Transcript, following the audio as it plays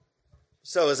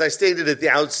So as I stated at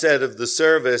the outset of the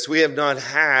service, we have not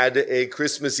had a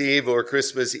Christmas Eve or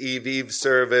Christmas Eve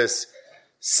service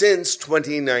since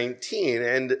 2019.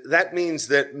 And that means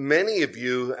that many of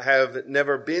you have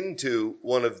never been to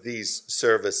one of these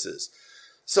services.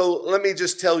 So let me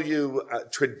just tell you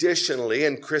traditionally,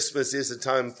 and Christmas is a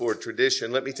time for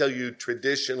tradition, let me tell you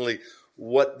traditionally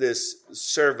what this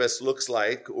service looks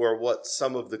like or what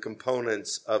some of the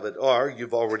components of it are.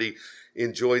 You've already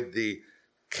enjoyed the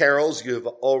carols, you have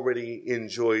already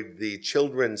enjoyed the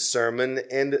children's sermon,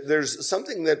 and there's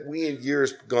something that we in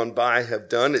years gone by have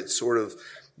done. It sort of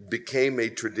became a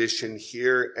tradition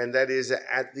here, and that is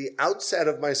at the outset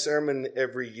of my sermon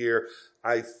every year,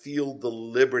 I feel the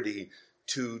liberty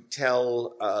to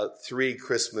tell 3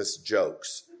 Christmas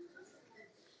jokes.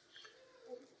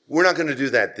 We're not going to do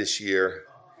that this year.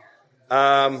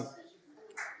 We're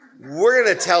going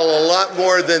to tell a lot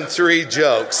more than 3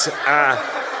 jokes.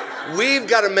 We've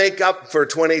got to make up for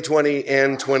 2020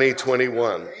 and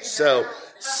 2021. So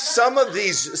some of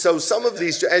these,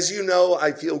 as you know,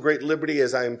 I feel great liberty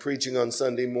as I am preaching on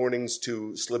Sunday mornings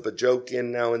to slip a joke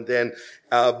in now and then.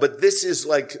 But this is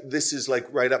like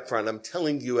right up front. I'm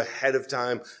telling you ahead of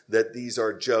time that these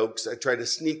are jokes. I try to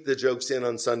sneak the jokes in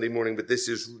on Sunday morning, but this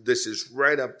is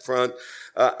right up front.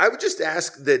 I would just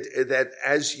ask that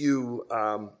as you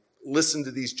listen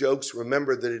to these jokes,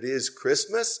 remember that it is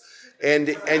Christmas. And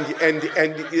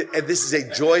this is a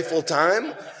joyful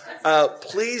time.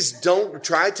 Please don't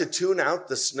try to tune out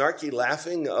the snarky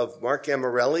laughing of Mark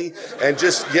Amarelli and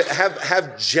just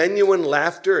have genuine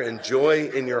laughter and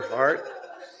joy in your heart.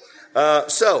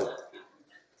 So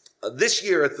this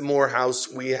year at the Moore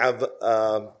House, we have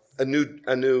a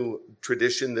new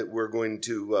tradition that we're going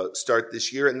to start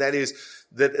this year, and that is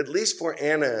that at least for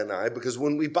Anna and I, because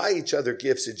when we buy each other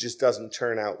gifts, it just doesn't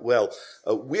turn out well.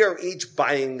 We are each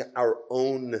buying our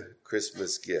own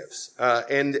Christmas gifts.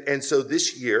 And so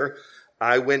this year,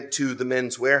 I went to the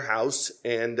Men's Warehouse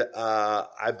and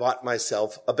I bought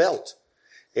myself a belt.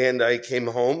 And I came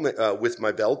home with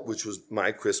my belt, which was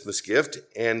my Christmas gift.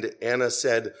 And Anna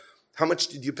said, "How much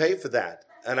did you pay for that?"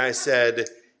 And I said,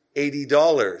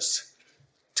 $80.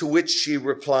 To which she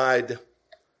replied,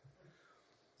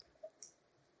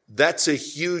 "That's a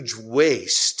huge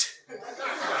waste.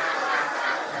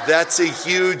 That's a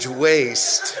huge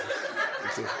waste."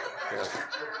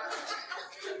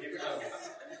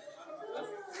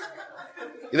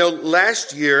 You know,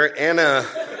 last year, Anna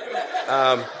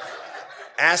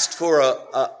asked for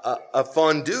a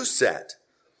fondue set.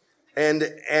 And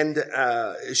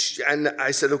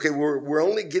I said, "Okay, we're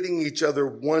only getting each other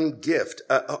one gift.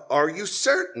 Are you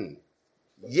certain?"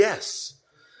 "Yes."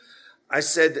 I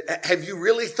said, "Have you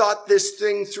really thought this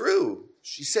thing through?"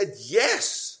 She said,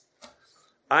 "Yes."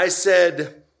 I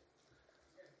said,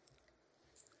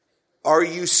 "Are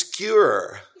you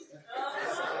skewer?"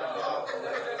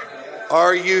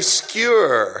 Are you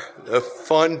skewer? The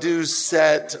fondue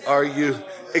set, are you?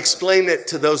 Explain it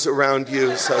to those around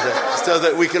you so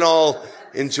that we can all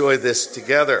enjoy this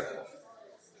together.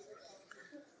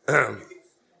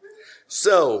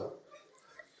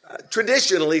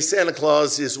 Traditionally, Santa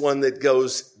Claus is one that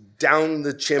goes down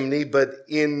the chimney, but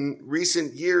in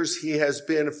recent years, he has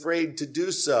been afraid to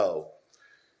do so.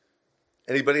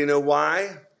 Anybody know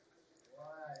why?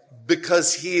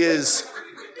 Because he is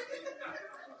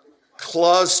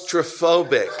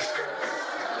claustrophobic.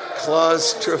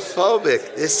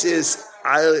 Claustrophobic. This is,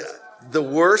 the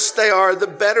worse they are, the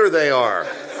better they are.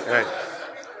 Right.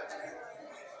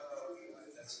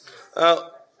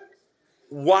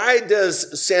 Why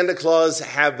does Santa Claus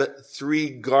have 3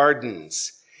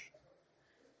 gardens?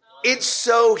 It's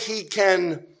so he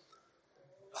can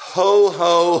ho,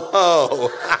 ho, ho.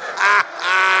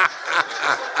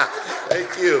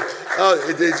 Thank you. Oh,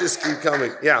 they just keep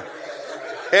coming. Yeah.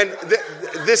 And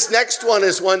this next one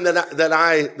is one that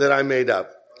I made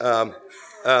up.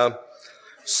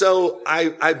 So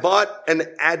I bought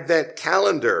an Advent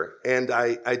calendar and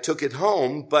I took it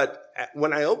home, but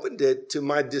when I opened it, to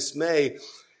my dismay,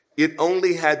 it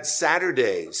only had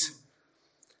Saturdays.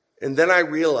 And then I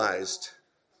realized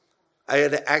I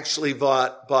had actually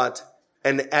bought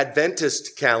an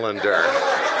Adventist calendar.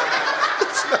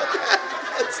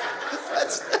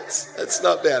 That's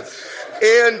not bad.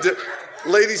 And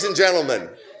ladies and gentlemen,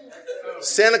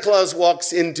 Santa Claus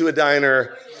walks into a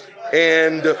diner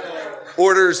and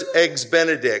orders Eggs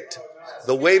Benedict.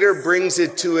 The waiter brings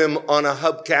it to him on a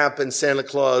hubcap, and Santa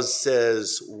Claus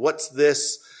says, "What's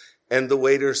this?" And the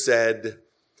waiter said,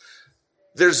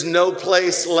 "There's no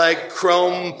place like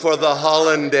Chrome for the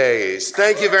hollandaise."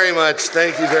 Thank you very much.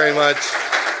 Thank you very much.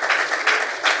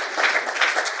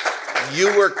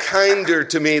 You were kinder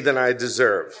to me than I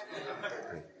deserve.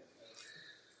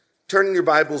 Turn your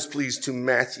Bibles, please, to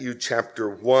Matthew chapter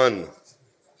 1.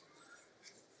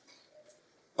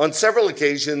 On several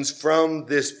occasions from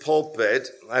this pulpit,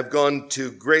 I've gone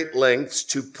to great lengths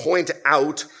to point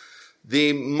out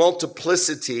the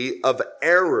multiplicity of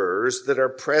errors that are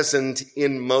present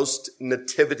in most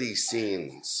nativity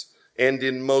scenes and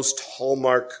in most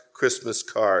Hallmark Christmas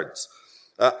cards.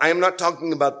 I am not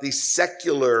talking about the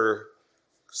secular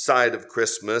side of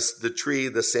Christmas, the tree,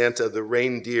 the Santa, the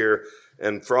reindeer,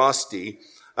 and Frosty.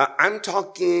 I'm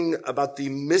talking about the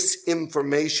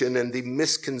misinformation and the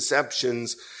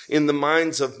misconceptions in the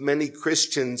minds of many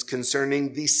Christians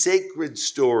concerning the sacred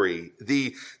story,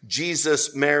 the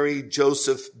Jesus, Mary,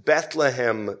 Joseph,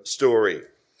 Bethlehem story.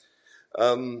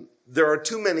 There are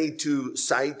too many to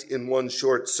cite in one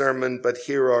short sermon, but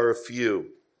here are a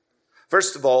few.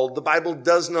 First of all, the Bible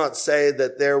does not say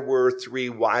that there were 3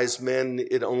 wise men.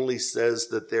 It only says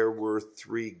that there were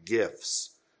 3 gifts.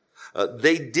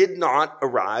 They did not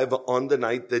arrive on the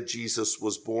night that Jesus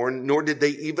was born, nor did they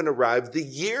even arrive the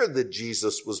year that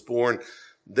Jesus was born.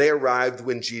 They arrived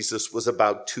when Jesus was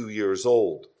about 2 years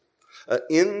old.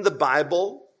 In the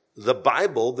Bible,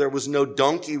 there was no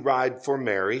donkey ride for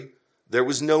Mary. There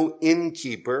was no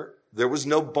innkeeper. There was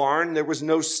no barn. There was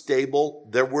no stable.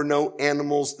 There were no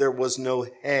animals. There was no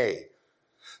hay.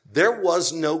 There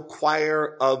was no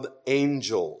choir of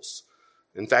angels.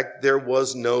 In fact, there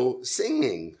was no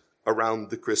singing around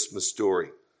the Christmas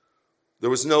story. There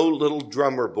was no little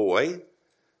drummer boy.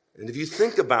 And if you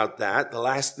think about that, the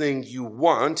last thing you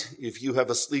want if you have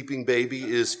a sleeping baby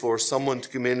is for someone to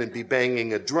come in and be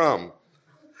banging a drum.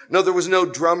 No, there was no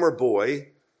drummer boy.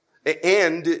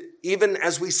 And even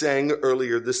as we sang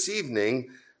earlier this evening,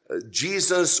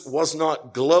 Jesus was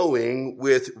not glowing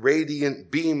with radiant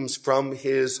beams from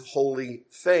his holy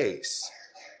face.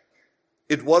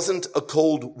 It wasn't a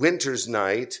cold winter's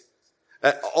night.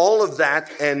 All of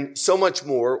that and so much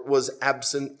more was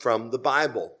absent from the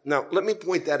Bible. Now, let me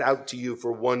point that out to you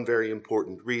for one very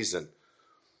important reason.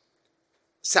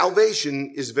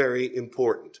 Salvation is very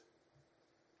important.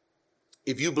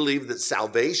 If you believe that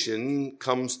salvation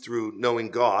comes through knowing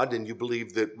God, and you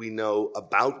believe that we know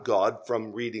about God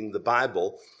from reading the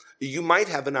Bible, you might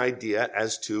have an idea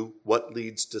as to what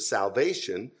leads to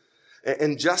salvation.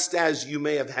 And just as you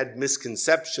may have had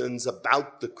misconceptions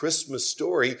about the Christmas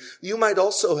story, you might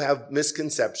also have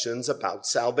misconceptions about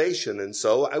salvation. And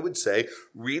so I would say,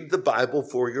 read the Bible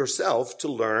for yourself to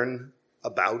learn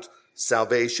about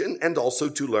salvation and also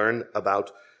to learn about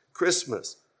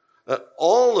Christmas.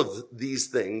 All of these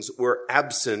things were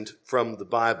absent from the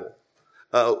Bible.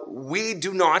 We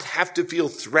do not have to feel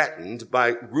threatened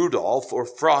by Rudolph or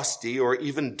Frosty or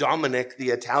even Dominic, the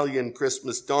Italian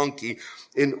Christmas donkey,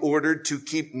 in order to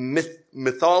keep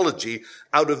mythology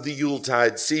out of the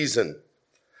Yuletide season.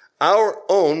 Our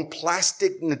own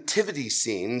plastic nativity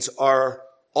scenes are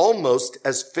almost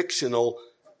as fictional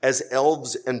as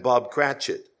Elves and Bob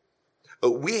Cratchit.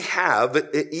 We have,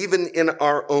 even in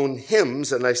our own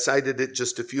hymns, and I cited it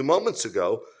just a few moments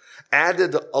ago,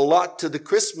 added a lot to the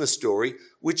Christmas story,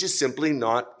 which is simply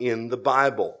not in the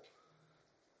Bible.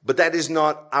 But that is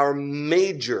not our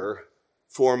major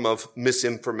form of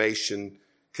misinformation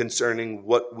concerning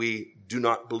what we do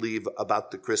not believe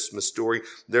about the Christmas story.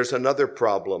 There's another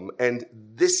problem, and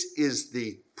this is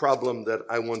the problem that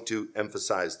I want to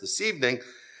emphasize this evening,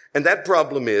 and that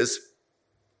problem is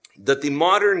that the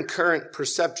modern current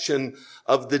perception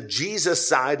of the Jesus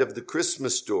side of the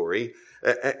Christmas story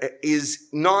is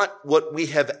not what we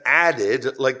have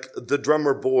added, like the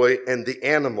drummer boy and the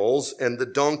animals and the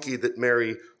donkey that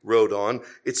Mary rode on.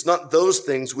 It's not those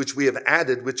things which we have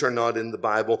added, which are not in the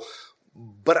Bible.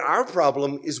 But our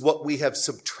problem is what we have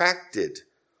subtracted,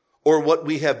 or what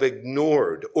we have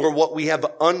ignored, or what we have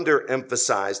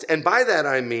underemphasized. And by that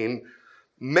I mean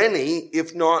many,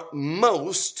 if not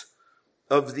most,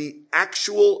 of the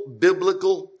actual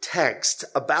biblical text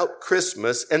about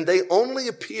Christmas, and they only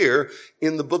appear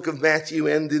in the book of Matthew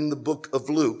and in the book of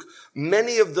Luke.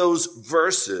 Many of those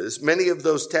verses, many of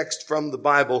those texts from the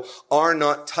Bible are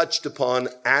not touched upon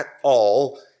at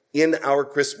all in our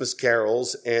Christmas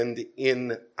carols and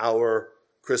in our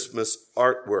Christmas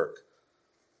artwork.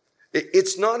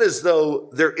 It's not as though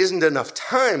there isn't enough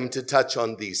time to touch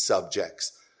on these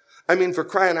subjects. I mean, for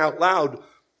crying out loud,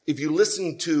 if you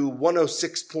listen to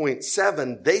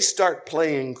 106.7, they start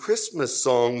playing Christmas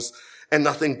songs and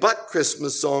nothing but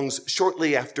Christmas songs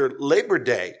shortly after Labor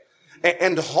Day.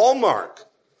 And Hallmark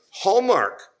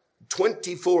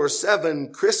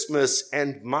 24/7 Christmas,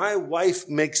 and my wife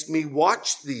makes me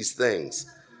watch these things.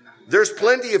 There's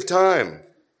plenty of time.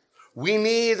 We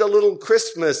need a little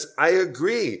Christmas, I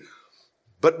agree.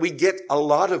 But we get a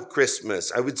lot of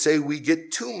Christmas. I would say we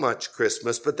get too much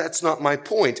Christmas, but that's not my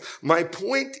point. My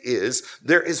point is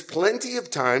there is plenty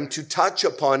of time to touch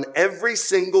upon every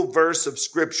single verse of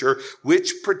Scripture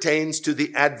which pertains to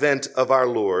the advent of our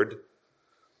Lord.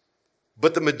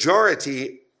 But the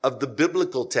majority of the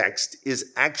biblical text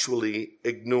is actually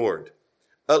ignored.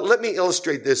 Let me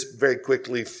illustrate this very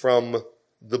quickly from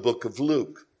the book of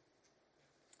Luke.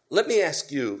 Let me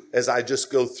ask you, as I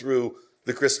just go through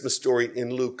the Christmas story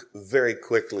in Luke very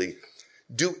quickly,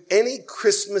 do any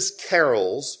Christmas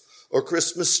carols or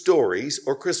Christmas stories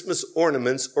or Christmas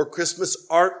ornaments or Christmas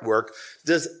artwork,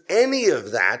 does any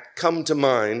of that come to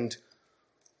mind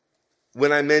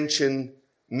when I mention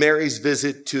Mary's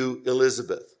visit to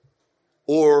Elizabeth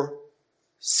or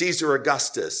Caesar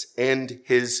Augustus and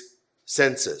his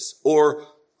census, or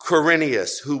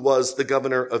Quirinius, who was the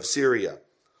governor of Syria,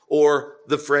 or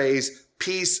the phrase,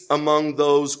 peace among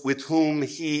those with whom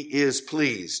he is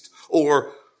pleased,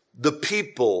 or the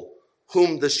people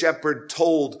whom the shepherd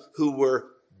told who were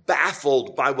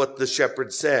baffled by what the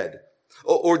shepherd said,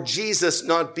 or Jesus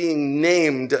not being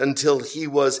named until he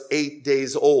was 8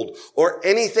 days old, or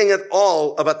anything at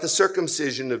all about the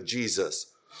circumcision of Jesus,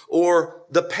 or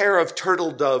the pair of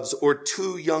turtle doves or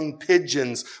 2 young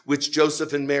pigeons which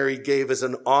Joseph and Mary gave as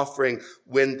an offering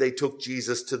when they took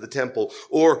Jesus to the temple,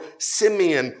 or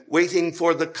Simeon waiting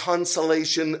for the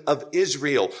consolation of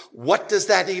Israel. What does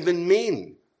that even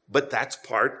mean? But that's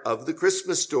part of the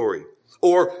Christmas story.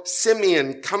 Or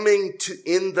Simeon coming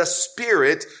in the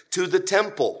Spirit to the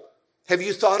temple. Have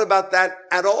you thought about that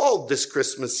at all this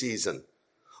Christmas season?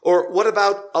 Or what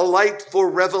about a light for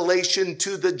revelation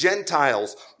to the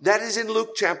Gentiles? That is in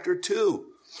Luke chapter 2.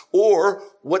 Or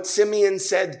what Simeon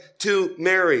said to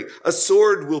Mary, a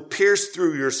sword will pierce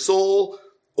through your soul.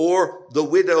 Or the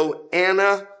widow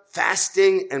Anna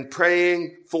fasting and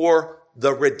praying for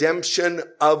the redemption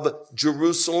of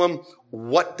Jerusalem.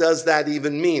 What does that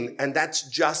even mean? And that's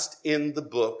just in the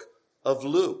book of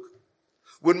Luke.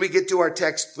 When we get to our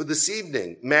text for this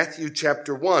evening, Matthew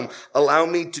chapter 1, allow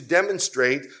me to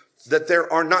demonstrate that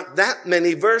there are not that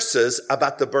many verses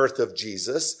about the birth of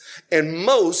Jesus, and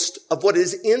most of what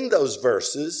is in those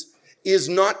verses is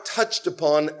not touched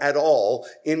upon at all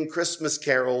in Christmas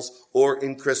carols or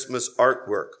in Christmas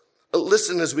artwork.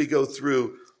 Listen as we go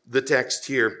through the text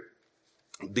here,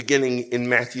 beginning in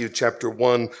Matthew chapter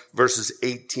 1, verses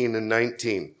 18 and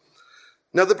 19.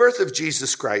 Now, the birth of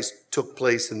Jesus Christ took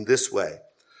place in this way.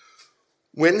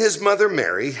 When his mother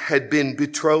Mary had been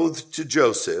betrothed to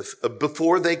Joseph,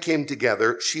 before they came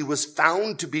together, she was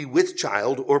found to be with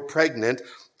child or pregnant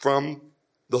from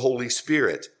the Holy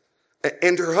Spirit.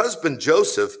 And her husband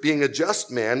Joseph, being a just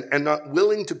man and not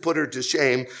willing to put her to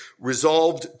shame,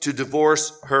 resolved to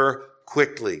divorce her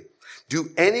quickly.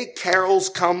 Do any carols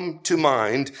come to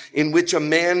mind in which a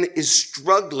man is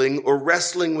struggling or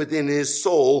wrestling within his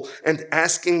soul and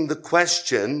asking the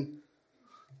question,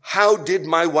 how did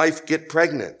my wife get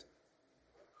pregnant?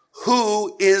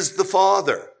 Who is the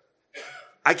father?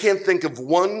 I can't think of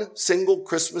one single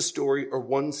Christmas story or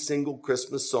one single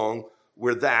Christmas song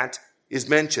where that is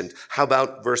mentioned. How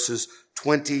about verses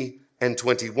 20 and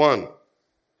 21?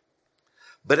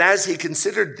 But as he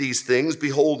considered these things,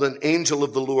 behold, an angel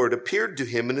of the Lord appeared to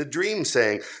him in a dream,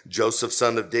 saying, Joseph,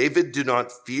 son of David, do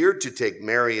not fear to take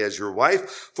Mary as your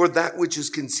wife, for that which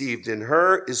is conceived in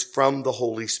her is from the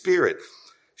Holy Spirit.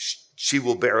 She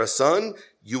will bear a son.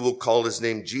 You will call his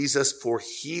name Jesus, for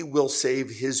he will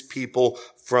save his people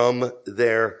from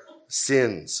their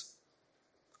sins.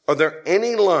 Are there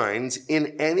any lines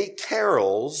in any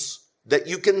carols that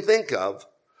you can think of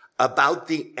about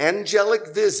the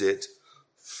angelic visit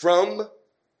from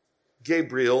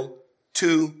Gabriel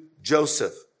to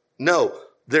Joseph? No,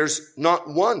 there's not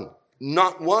one.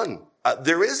 Not one.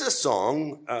 There is a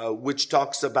song which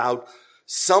talks about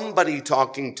somebody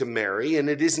talking to Mary, and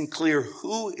it isn't clear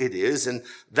who it is. And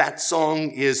that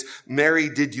song is Mary,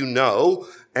 Did You Know?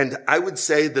 And I would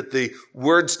say that the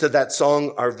words to that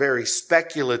song are very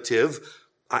speculative.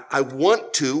 I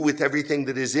want to, with everything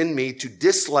that is in me, to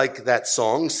dislike that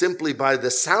song simply by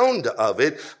the sound of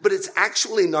it, but it's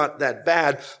actually not that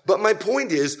bad. But my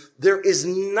point is, there's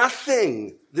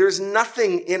nothing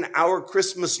in our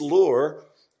Christmas lore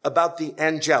about the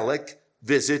angelic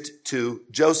visit to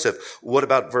Joseph. What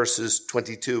about verses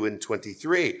 22 and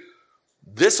 23?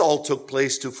 This all took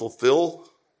place to fulfill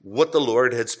what the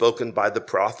Lord had spoken by the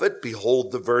prophet.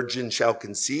 Behold, the virgin shall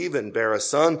conceive and bear a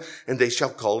son, and they shall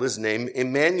call his name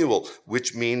Emmanuel,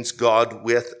 which means God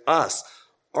with us.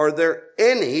 Are there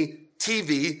any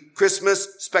TV Christmas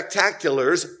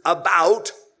spectaculars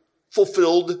about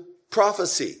fulfilled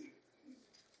prophecy?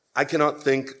 I cannot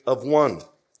think of one.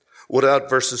 What about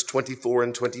verses 24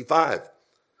 and 25?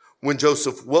 When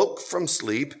Joseph woke from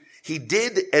sleep, he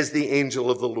did as the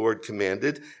angel of the Lord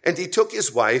commanded, and he took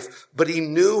his wife, but he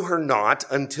knew her not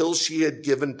until she had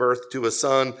given birth to a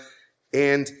son,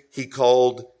 and he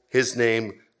called his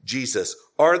name Jesus.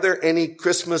 Are there any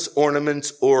Christmas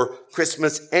ornaments or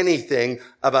Christmas anything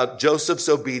about Joseph's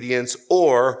obedience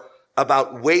or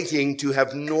about waiting to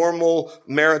have normal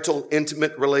marital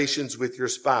intimate relations with your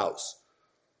spouse?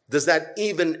 Does that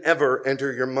even ever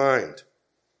enter your mind?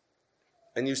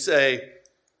 And you say,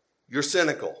 you're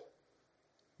cynical.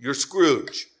 You're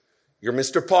Scrooge. You're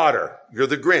Mr. Potter. You're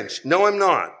the Grinch. No, I'm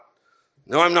not.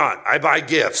 No, I'm not. I buy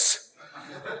gifts.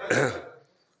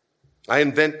 I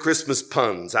invent Christmas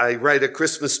puns. I write a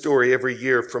Christmas story every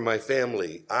year for my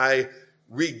family. I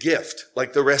re-gift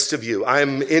like the rest of you.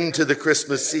 I'm into the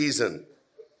Christmas season.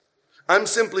 I'm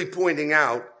simply pointing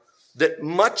out that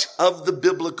much of the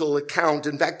biblical account,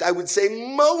 in fact, I would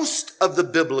say most of the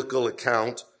biblical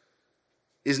account,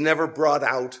 is never brought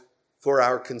out for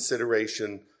our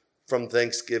consideration from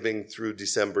Thanksgiving through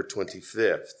December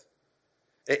 25th.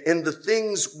 And the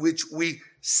things which we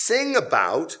sing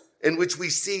about and which we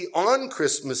see on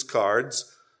Christmas cards,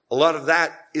 a lot of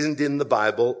that isn't in the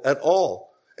Bible at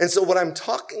all. And so what I'm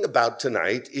talking about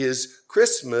tonight is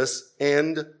Christmas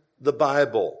and the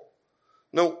Bible.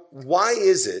 Now, why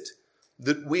is it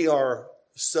that we are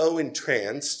so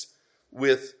entranced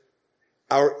with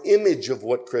our image of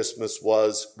what Christmas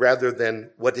was rather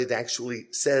than what it actually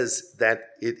says that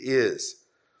it is?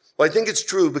 Well, I think it's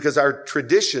true because our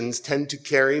traditions tend to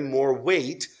carry more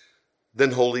weight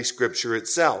than Holy Scripture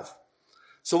itself.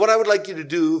 So what I would like you to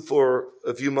do for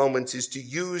a few moments is to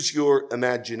use your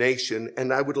imagination,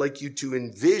 and I would like you to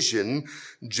envision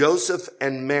Joseph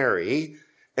and Mary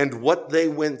and what they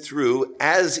went through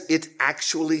as it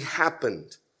actually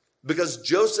happened. Because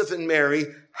Joseph and Mary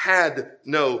had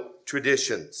no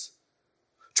traditions.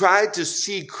 Try to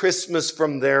see Christmas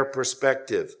from their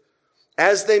perspective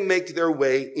as they make their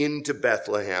way into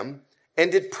Bethlehem.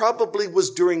 And it probably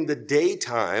was during the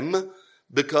daytime,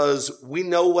 because we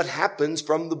know what happens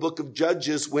from the book of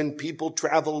Judges when people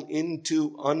travel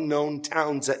into unknown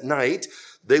towns at night.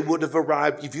 They would have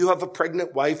arrived. If you have a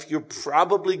pregnant wife, you're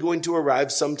probably going to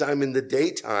arrive sometime in the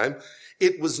daytime.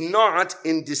 It was not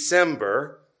in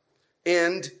December,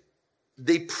 and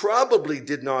they probably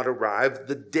did not arrive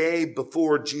the day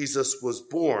before Jesus was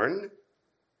born.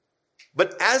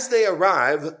 But as they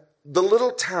arrive, the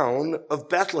little town of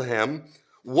Bethlehem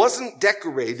wasn't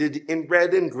decorated in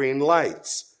red and green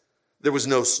lights. There was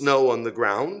no snow on the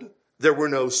ground. There were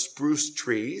no spruce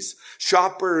trees.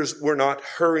 Shoppers were not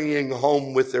hurrying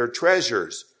home with their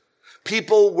treasures.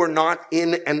 People were not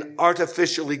in an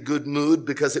artificially good mood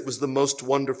because it was the most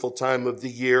wonderful time of the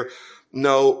year.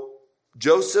 No,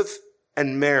 Joseph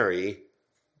and Mary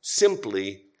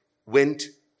simply went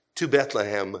to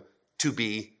Bethlehem to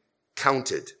be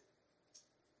counted.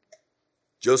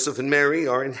 Joseph and Mary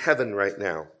are in heaven right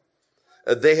now.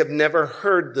 They have never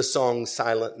heard the song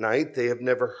Silent Night. They have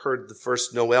never heard the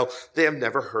first Noel. They have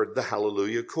never heard the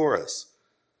Hallelujah chorus.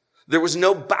 There was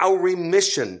no Bowery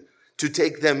mission to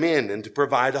take them in and to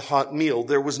provide a hot meal.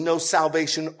 There was no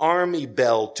Salvation Army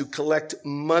bell to collect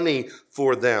money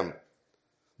for them.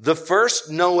 The first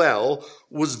Noel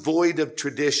was void of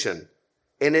tradition,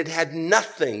 and it had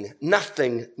nothing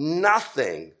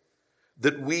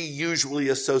that we usually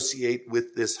associate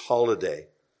with this holiday.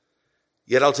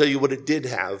 Yet I'll tell you what it did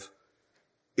have.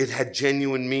 It had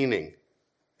genuine meaning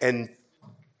and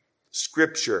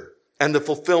Scripture and the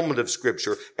fulfillment of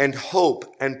Scripture and hope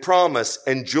and promise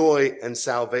and joy and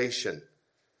salvation.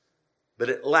 But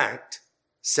it lacked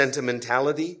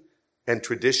sentimentality and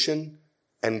tradition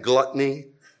and gluttony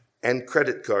and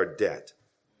credit card debt.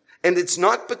 And it's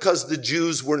not because the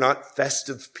Jews were not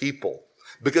festive people,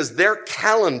 because their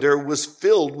calendar was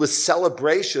filled with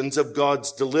celebrations of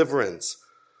God's deliverance.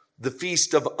 The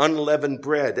Feast of Unleavened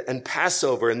Bread and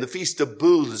Passover and the Feast of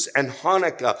Booths and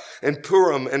Hanukkah and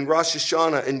Purim and Rosh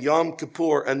Hashanah and Yom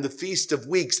Kippur and the Feast of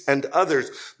Weeks and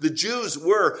others. The Jews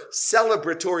were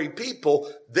celebratory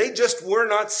people. They just were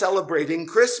not celebrating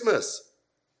Christmas.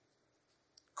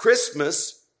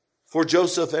 Christmas for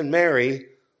Joseph and Mary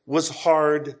was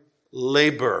hard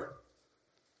labor.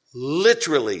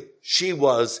 Literally, she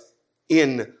was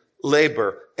in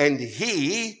labor, and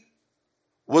he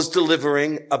was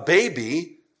delivering a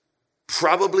baby,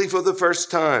 probably for the first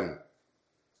time.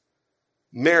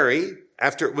 Mary,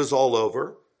 after it was all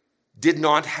over, did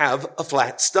not have a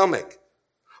flat stomach.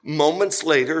 Moments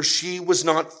later, she was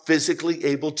not physically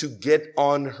able to get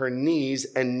on her knees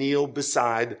and kneel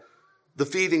beside the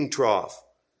feeding trough.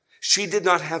 She did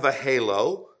not have a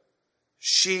halo.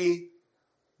 She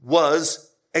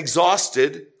was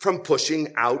exhausted from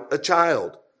pushing out a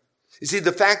child. You see,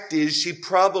 the fact is she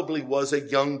probably was a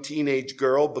young teenage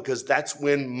girl because that's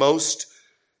when most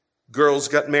girls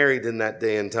got married in that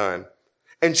day and time.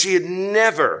 And she had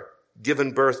never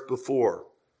given birth before.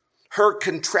 Her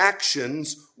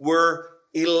contractions were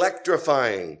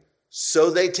electrifying.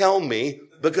 So they tell me,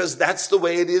 because that's the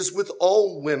way it is with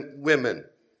all women.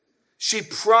 She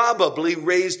probably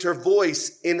raised her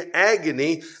voice in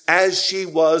agony as she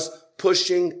was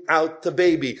pushing out the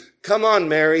baby. Come on,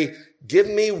 Mary, give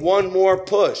me one more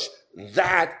push.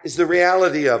 That is the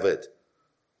reality of it.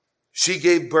 She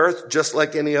gave birth just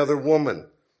like any other woman,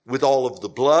 with all of the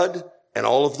blood and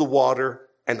all of the water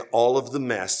and all of the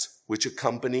mess which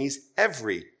accompanies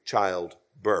every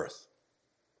childbirth.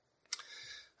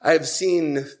 I have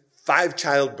seen 5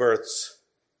 childbirths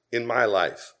in my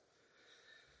life.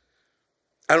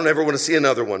 I don't ever want to see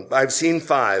another one, but I've seen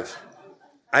 5.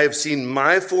 I have seen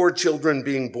my 4 children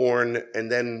being born,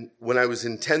 and then when I was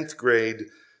in 10th grade,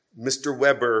 Mr.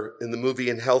 Weber in the movie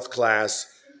in health class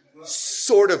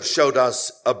sort of showed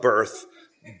us a birth,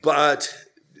 but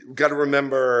you've got to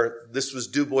remember this was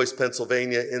Du Bois,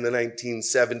 Pennsylvania in the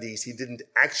 1970s. He didn't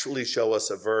actually show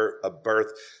us a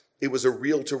birth. It was a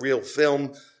reel-to-reel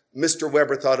film. Mr.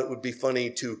 Weber thought it would be funny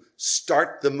to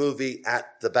start the movie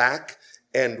at the back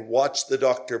and watch the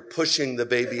doctor pushing the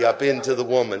baby up into the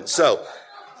woman. So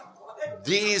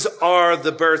these are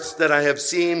the births that I have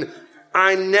seen.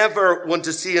 I never want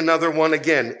to see another one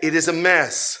again. It is a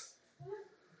mess.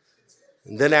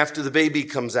 And then after the baby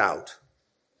comes out,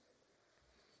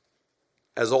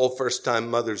 as all first-time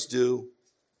mothers do,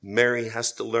 Mary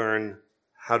has to learn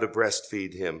how to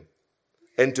breastfeed him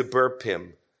and to burp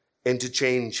him and to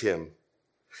change him.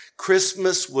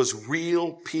 Christmas was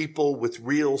real people with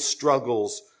real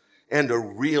struggles and a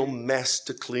real mess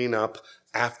to clean up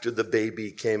after the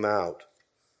baby came out.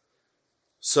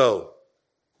 So,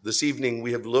 this evening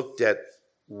we have looked at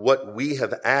what we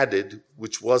have added,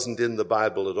 which wasn't in the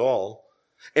Bible at all,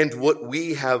 and what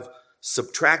we have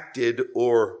subtracted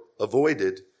or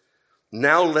avoided.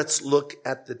 Now let's look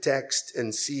at the text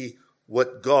and see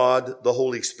what God, the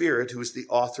Holy Spirit, who is the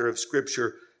author of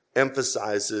Scripture,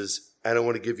 emphasizes. And I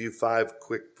want to give you 5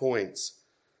 quick points.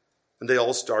 And they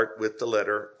all start with the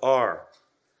letter R.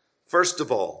 First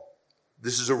of all,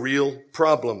 this is a real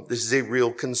problem. This is a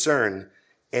real concern.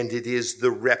 And it is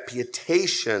the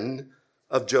reputation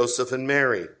of Joseph and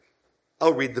Mary.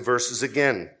 I'll read the verses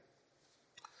again.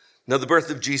 Now, the birth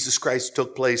of Jesus Christ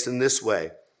took place in this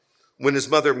way. When his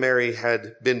mother Mary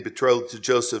had been betrothed to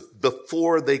Joseph,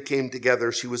 before they came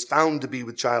together, she was found to be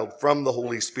with child from the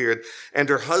Holy Spirit. And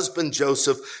her husband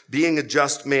Joseph, being a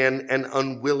just man and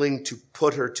unwilling to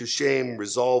put her to shame,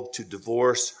 resolved to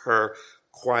divorce her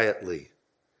quietly.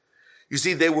 You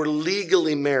see, they were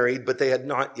legally married, but they had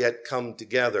not yet come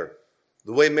together.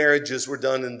 The way marriages were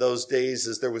done in those days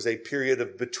is there was a period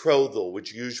of betrothal,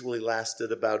 which usually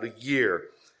lasted about a year.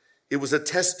 It was a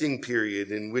testing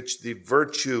period in which the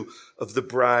virtue of the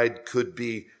bride could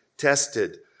be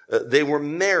tested. They were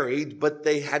married, but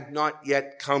they had not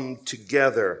yet come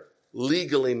together,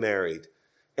 legally married.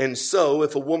 And so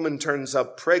if a woman turns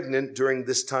up pregnant during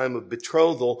this time of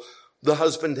betrothal, the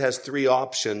husband has 3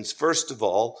 options. First of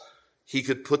all, he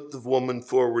could put the woman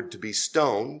forward to be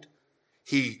stoned.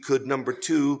 He could, number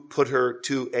 2, put her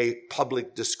to a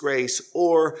public disgrace,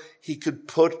 or he could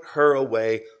put her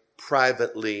away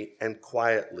privately and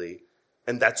quietly.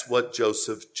 And that's what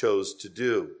Joseph chose to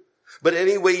do. But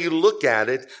any way you look at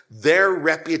it, their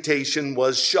reputation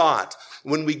was shot.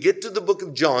 When we get to the book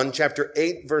of John, chapter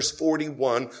 8, verse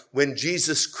 41, when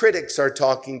Jesus' critics are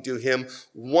talking to him,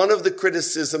 one of the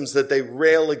criticisms that they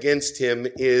rail against him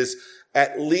is,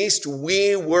 at least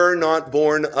we were not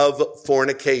born of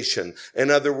fornication.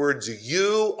 In other words,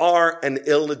 you are an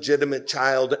illegitimate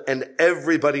child and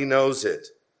everybody knows it.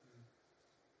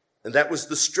 And that was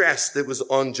the stress that was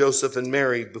on Joseph and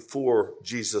Mary before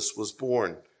Jesus was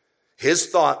born. His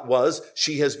thought was,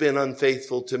 she has been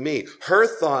unfaithful to me. Her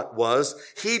thought was,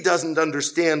 he doesn't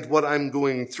understand what I'm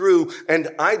going through, and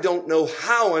I don't know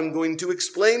how I'm going to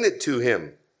explain it to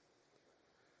him.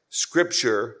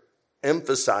 Scripture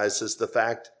emphasizes the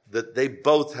fact that they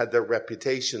both had their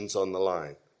reputations on the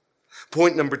line.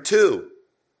 Point number 2,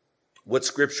 what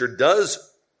Scripture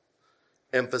does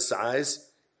emphasize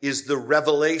is the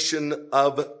revelation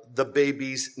of the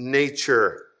baby's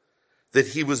nature, that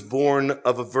he was born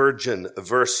of a virgin.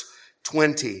 Verse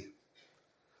 20.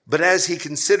 But as he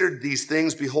considered these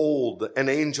things, behold, an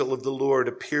angel of the Lord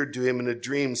appeared to him in a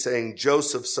dream, saying,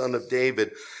 Joseph, son of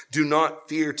David, do not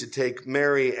fear to take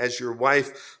Mary as your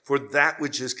wife, for that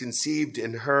which is conceived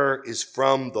in her is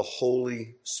from the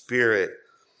Holy Spirit.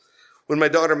 When my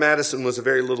daughter Madison was a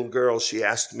very little girl, she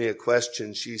asked me a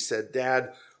question. She said,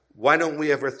 "Dad, why don't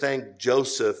we ever thank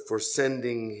Joseph for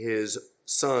sending his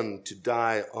son to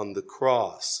die on the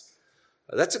cross?"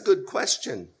 That's a good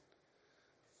question.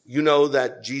 You know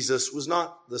that Jesus was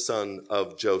not the son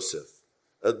of Joseph.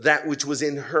 That which was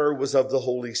in her was of the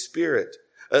Holy Spirit.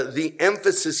 The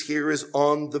emphasis here is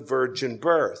on the virgin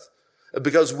birth,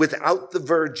 because without the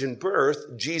virgin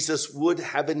birth, Jesus would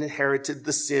have inherited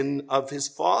the sin of his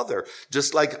father,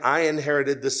 just like I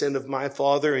inherited the sin of my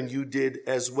father and you did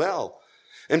as well.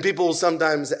 And people will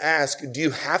sometimes ask, do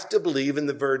you have to believe in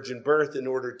the virgin birth in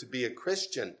order to be a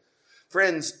Christian?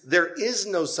 Friends, there is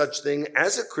no such thing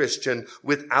as a Christian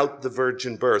without the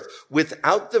virgin birth.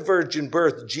 Without the virgin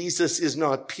birth, Jesus is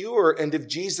not pure. And if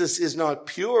Jesus is not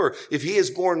pure, if he is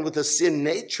born with a sin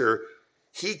nature,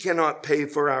 he cannot pay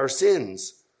for our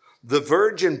sins. The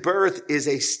virgin birth is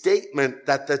a statement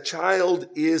that the child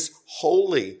is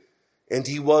holy. And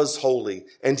he was holy,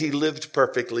 and he lived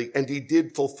perfectly, and he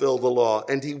did fulfill the law,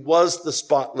 and he was the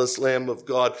spotless Lamb of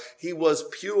God. He was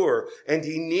pure, and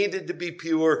he needed to be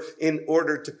pure in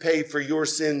order to pay for your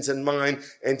sins and mine,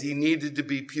 and he needed to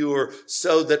be pure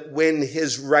so that when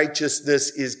his righteousness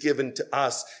is given to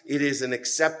us, it is an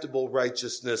acceptable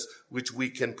righteousness which we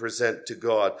can present to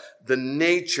God. The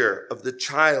nature of the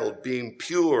child being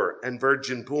pure and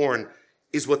virgin born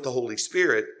is what the Holy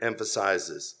Spirit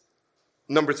emphasizes.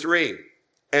 Number 3,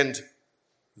 and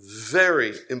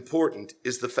very important,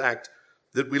 is the fact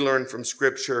that we learn from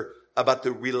Scripture about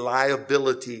the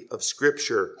reliability of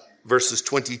Scripture, verses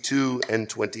 22 and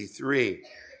 23.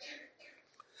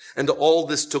 And all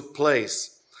this took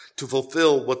place to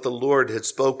fulfill what the Lord had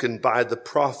spoken by the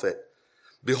prophet.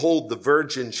 "Behold, the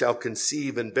virgin shall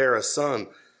conceive and bear a son,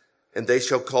 and they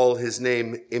shall call his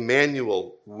name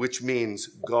Emmanuel," which means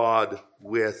God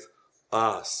with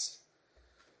us.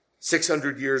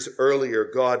 600 years earlier,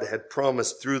 God had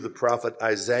promised through the prophet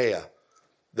Isaiah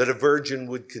that a virgin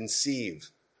would conceive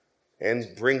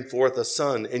and bring forth a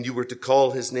son, and you were to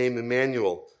call his name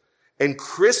Emmanuel. And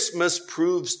Christmas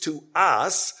proves to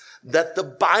us that the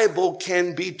Bible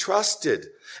can be trusted.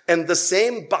 And the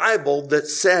same Bible that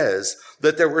says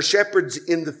that there were shepherds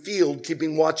in the field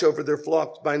keeping watch over their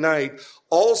flocks by night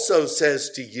also says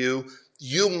to you,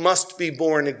 you must be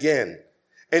born again.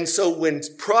 And so when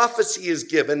prophecy is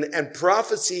given and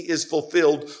prophecy is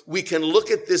fulfilled, we can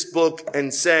look at this book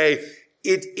and say,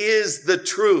 it is the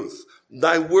truth.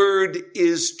 Thy word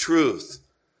is truth.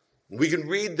 We can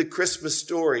read the Christmas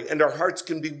story and our hearts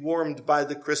can be warmed by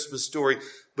the Christmas story.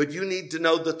 But you need to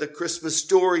know that the Christmas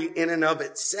story in and of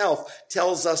itself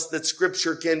tells us that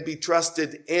Scripture can be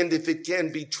trusted. And if it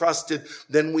can be trusted,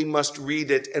 then we must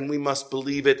read it and we must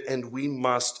believe it and we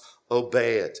must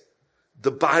obey it. The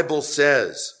Bible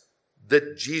says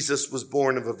that Jesus was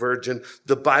born of a virgin.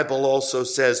 The Bible also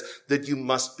says that you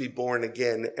must be born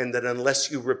again and that unless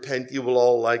you repent, you will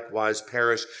all likewise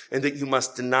perish, and that you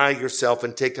must deny yourself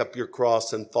and take up your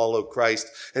cross and follow Christ,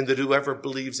 and that whoever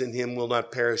believes in him will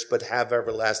not perish but have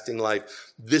everlasting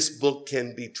life. This book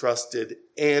can be trusted,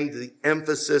 and the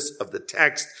emphasis of the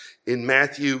text in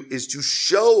Matthew is to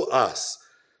show us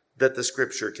that the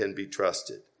Scripture can be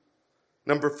trusted.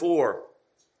 Number 4,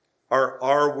 our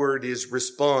R word is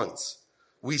response.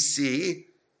 We see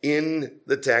in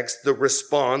the text the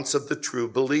response of the true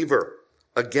believer.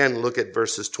 Again, look at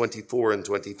verses 24 and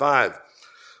 25.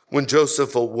 When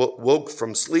Joseph awoke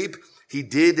from sleep, he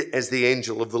did as the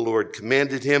angel of the Lord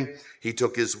commanded him. He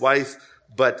took his wife,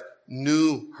 but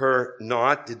knew her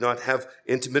not, did not have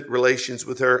intimate relations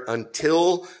with her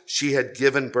until she had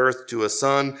given birth to a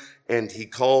son, and he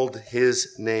called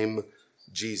his name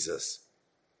Jesus.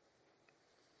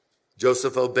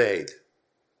 Joseph obeyed.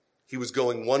 He was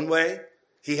going one way.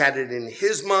 He had it in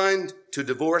his mind to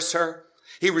divorce her.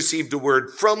 He received a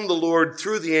word from the Lord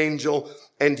through the angel,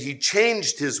 and he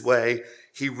changed his way.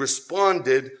 He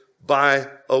responded by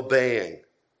obeying.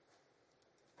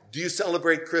 Do you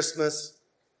celebrate Christmas?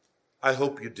 I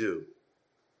hope you do.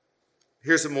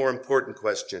 Here's a more important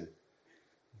question.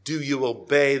 Do you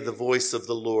obey the voice of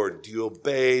the Lord? Do you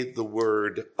obey the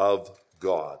word of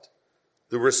God?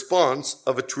 The response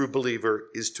of a true believer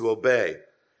is to obey.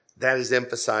 That is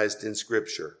emphasized in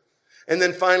Scripture. And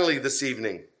then finally this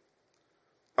evening,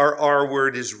 our R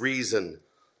word is reason.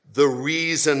 The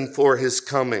reason for his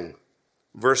coming.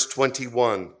 Verse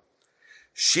 21.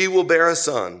 She will bear a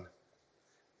son,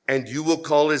 and you will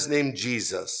call his name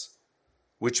Jesus,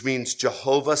 which means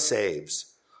Jehovah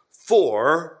saves,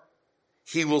 for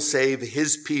he will save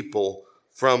his people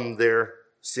from their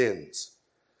sins.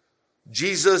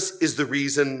 Jesus is the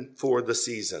reason for the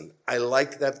season. I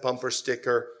like that bumper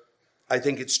sticker. I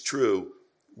think it's true.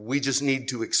 We just need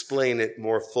to explain it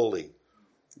more fully.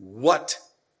 What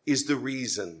is the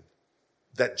reason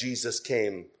that Jesus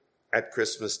came at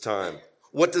Christmas time?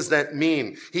 What does that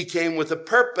mean? He came with a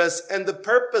purpose, and the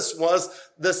purpose was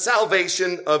the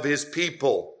salvation of his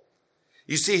people.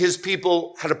 You see, his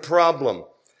people had a problem,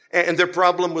 and their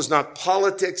problem was not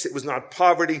politics, it was not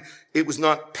poverty, it was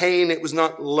not pain, it was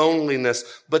not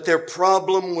loneliness, but their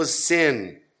problem was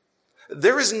sin.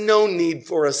 There is no need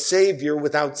for a savior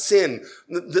without sin.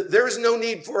 There is no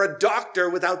need for a doctor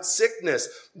without sickness.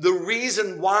 The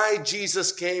reason why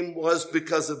Jesus came was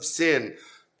because of sin.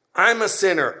 I'm a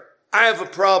sinner. I have a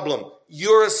problem.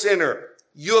 You're a sinner.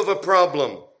 You have a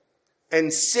problem.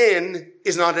 And sin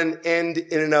is not an end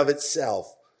in and of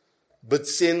itself, but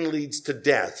sin leads to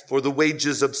death. For the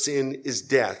wages of sin is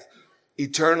death,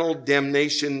 eternal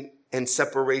damnation and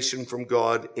separation from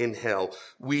God in hell.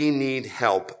 We need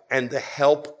help, and the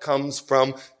help comes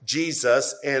from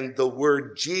Jesus, and the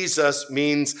word Jesus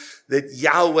means that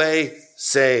Yahweh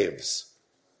saves.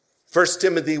 1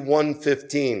 Timothy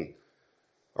 1:15.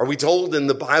 Are we told in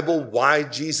the Bible why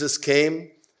Jesus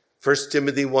came? 1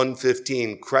 Timothy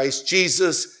 1:15. Christ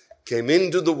Jesus came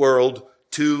into the world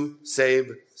to save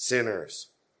sinners.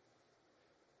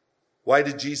 Why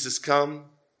did Jesus come?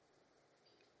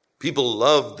 People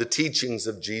loved the teachings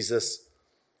of Jesus.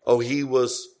 Oh, he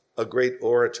was a great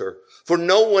orator. For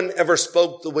no one ever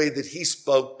spoke the way that he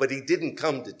spoke, but he didn't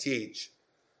come to teach.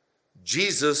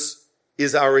 Jesus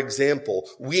is our example.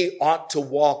 We ought to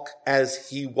walk as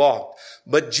he walked.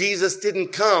 But Jesus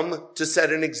didn't come to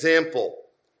set an example.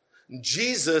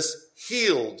 Jesus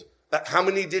healed. How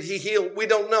many did he heal? We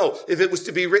don't know. If it was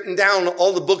to be written down,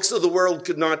 all the books of the world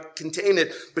could not contain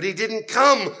it. But he didn't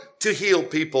come to heal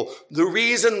people. The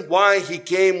reason why he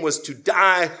came was to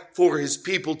die for his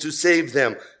people, to save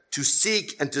them, to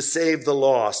seek and to save the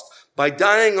lost. By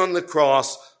dying on the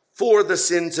cross for the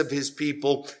sins of his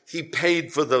people, he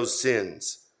paid for those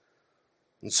sins.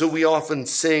 And so we often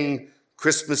sing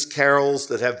Christmas carols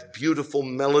that have beautiful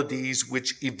melodies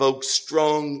which evoke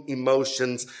strong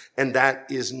emotions, and that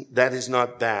is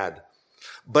not bad.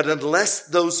 But unless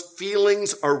those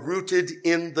feelings are rooted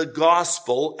in the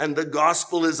gospel, and the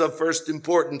gospel is of first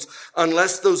importance,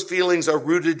 unless those feelings are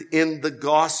rooted in the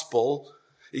gospel,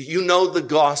 you know the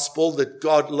gospel, that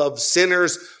God loves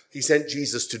sinners. He sent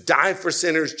Jesus to die for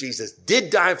sinners. Jesus did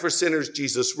die for sinners.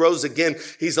 Jesus rose again.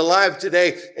 He's alive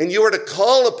today, and you are to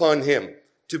call upon him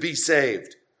to be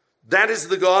saved. That is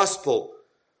the gospel.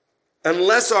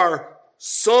 Unless our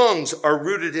songs are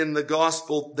rooted in the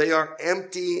gospel, they are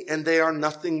empty, and they are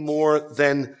nothing more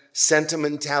than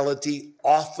sentimentality,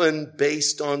 often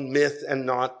based on myth and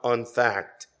not on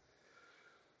fact.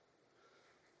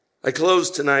 I close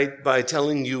tonight by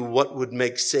telling you what would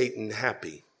make Satan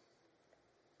happy.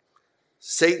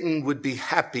 Satan would be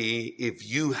happy if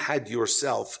you had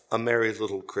yourself a merry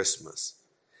little Christmas.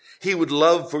 He would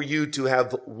love for you to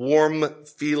have warm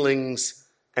feelings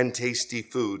and tasty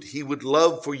food. He would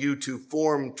love for you to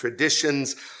form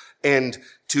traditions and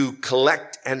to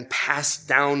collect and pass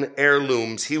down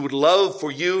heirlooms. He would love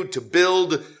for you to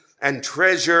build and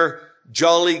treasure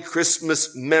jolly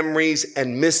Christmas memories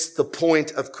and miss the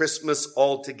point of Christmas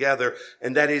altogether.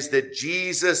 And that is that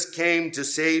Jesus came to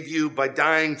save you by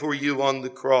dying for you on the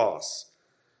cross.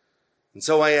 And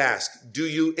so I ask, do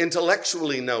you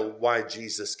intellectually know why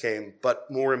Jesus came? But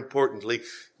more importantly,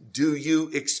 do you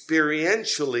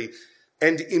experientially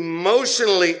and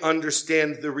emotionally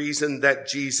understand the reason that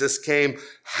Jesus came?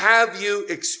 Have you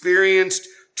experienced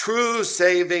true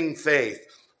saving faith?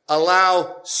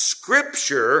 Allow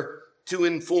Scripture to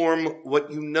inform what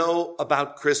you know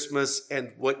about Christmas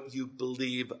and what you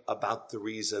believe about the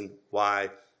reason why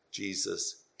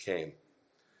Jesus came.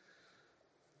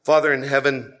 Father in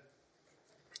heaven,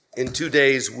 in 2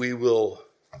 days, we will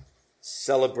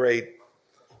celebrate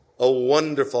a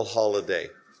wonderful holiday.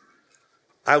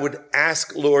 I would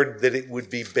ask, Lord, that it would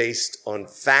be based on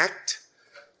fact.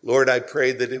 Lord, I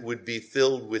pray that it would be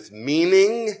filled with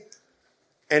meaning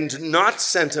and not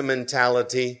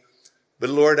sentimentality. But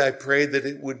Lord, I pray that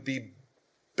it would be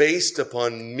based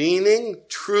upon meaning,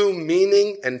 true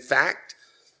meaning and fact.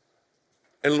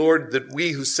 And Lord, that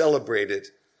we who celebrate it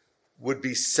would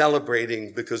be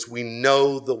celebrating because we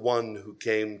know the one who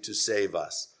came to save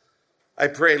us. I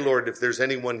pray, Lord, if there's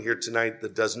anyone here tonight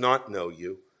that does not know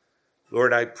you,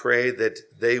 Lord, I pray that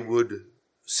they would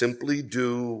simply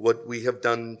do what we have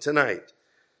done tonight.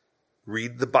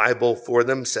 Read the Bible for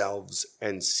themselves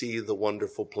and see the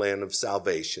wonderful plan of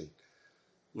salvation.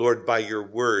 Lord, by your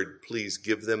word, please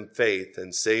give them faith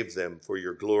and save them for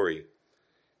your glory.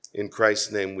 In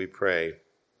Christ's name we pray.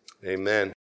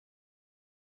 Amen.